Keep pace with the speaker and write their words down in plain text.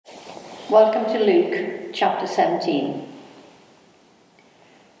Welcome to Luke chapter 17.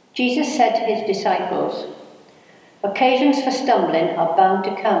 Jesus said to his disciples, "Occasions for stumbling are bound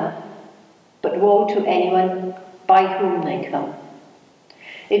to come, but woe to anyone by whom they come.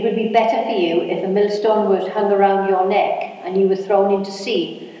 It would be better for you if a millstone was hung around your neck and you were thrown into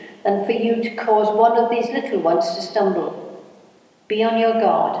sea, than for you to cause one of these little ones to stumble. Be on your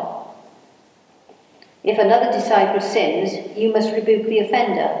guard. If another disciple sins, you must rebuke the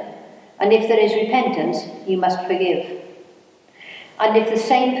offender, and if there is repentance, you must forgive. And if the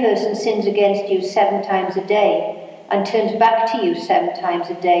same person sins against you 7 times a day, and turns back to you 7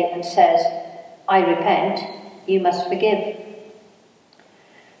 times a day and says, 'I repent,' you must forgive."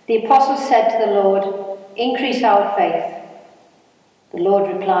 The apostles said to the Lord, "Increase our faith." The Lord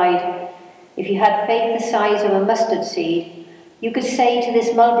replied, "If you had faith the size of a mustard seed, you could say to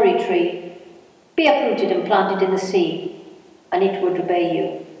this mulberry tree, 'Be uprooted and planted in the sea,' and it would obey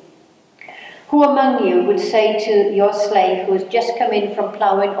you. Who among you would say to your slave who has just come in from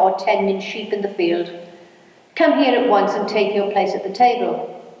ploughing or tending sheep in the field, 'Come here at once and take your place at the table'?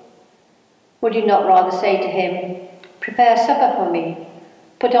 Would you not rather say to him, 'Prepare supper for me,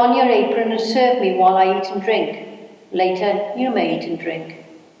 put on your apron and serve me while I eat and drink. Later you may eat and drink'?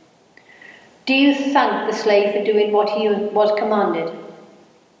 Do you thank the slave for doing what he was commanded?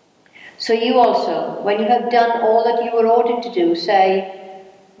 So you also, when you have done all that you were ordered to do, say,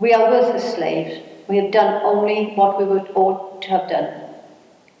 'We are worthless slaves. We have done only what we ought to have done.'"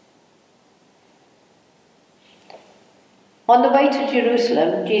 On the way to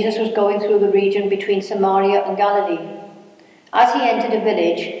Jerusalem, Jesus was going through the region between Samaria and Galilee. As he entered a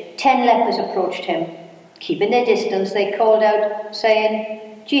village, 10 lepers approached him. Keeping their distance, they called out, saying,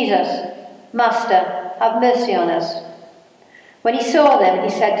 "Jesus, Master, have mercy on us." When he saw them, he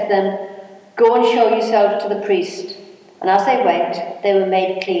said to them, "Go and show yourselves to the priest." And as they went, they were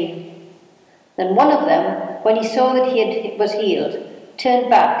made clean. Then one of them, when he saw that he was healed, turned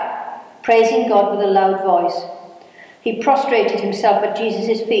back, praising God with a loud voice. He prostrated himself at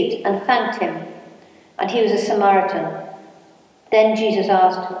Jesus' feet and thanked him, and he was a Samaritan. Then Jesus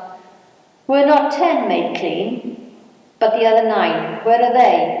asked, "Were not 10 made clean? But the other 9, where are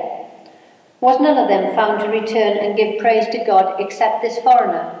they? Was none of them found to return and give praise to God except this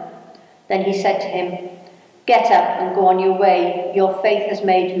foreigner?" Then he said to him, "Get up and go on your way. Your faith has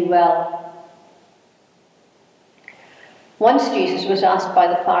made you well." Once Jesus was asked by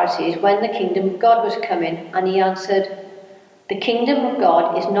the Pharisees when the kingdom of God was coming, and he answered, "The kingdom of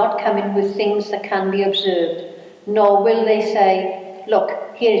God is not coming with things that can be observed, nor will they say, 'Look,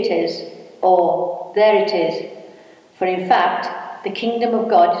 here it is,' or 'There it is.' For in fact, the kingdom of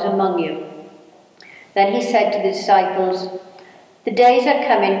God is among you." Then he said to the disciples, "The days are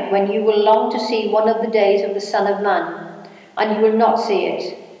coming when you will long to see one of the days of the Son of Man, and you will not see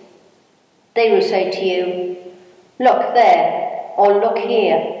it. They will say to you, 'Look there,' or 'Look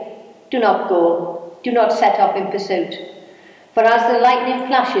here.' Do not go, do not set off in pursuit. For as the lightning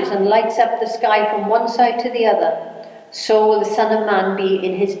flashes and lights up the sky from one side to the other, so will the Son of Man be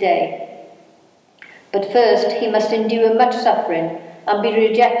in his day. But first he must endure much suffering and be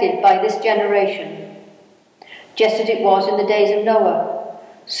rejected by this generation. Just as it was in the days of Noah,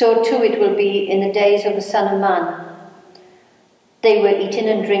 so too it will be in the days of the Son of Man. They were eating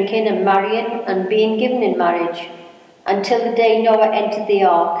and drinking and marrying and being given in marriage, until the day Noah entered the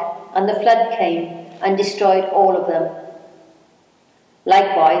ark, and the flood came and destroyed all of them.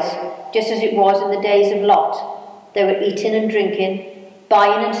 Likewise, just as it was in the days of Lot, they were eating and drinking,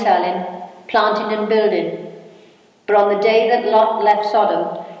 buying and selling, planting and building. But on the day that Lot left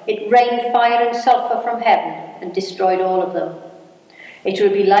Sodom, it rained fire and sulfur from heaven and destroyed all of them. It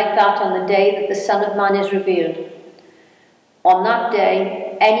will be like that on the day that the Son of Man is revealed. On that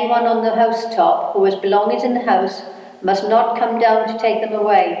day, anyone on the housetop who has belongings in the house must not come down to take them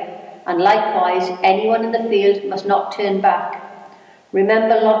away, and likewise anyone in the field must not turn back.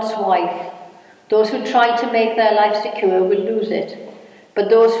 Remember Lot's wife. Those who try to make their life secure will lose it, but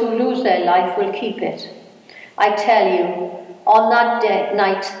those who lose their life will keep it. I tell you, on that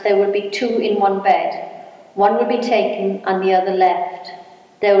night there will be 2 in one bed. One will be taken and the other left.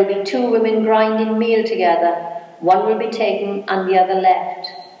 There will be 2 women grinding meal together. One will be taken and the other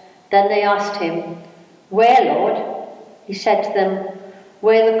left." Then they asked him, "Where, Lord?" He said to them,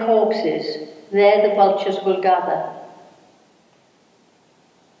 "Where the corpse is, there the vultures will gather."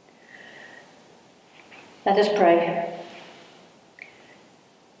 Let us pray.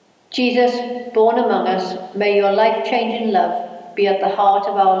 Jesus, born among us, may your life-changing love be at the heart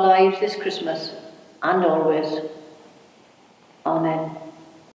of our lives this Christmas and always. Amen.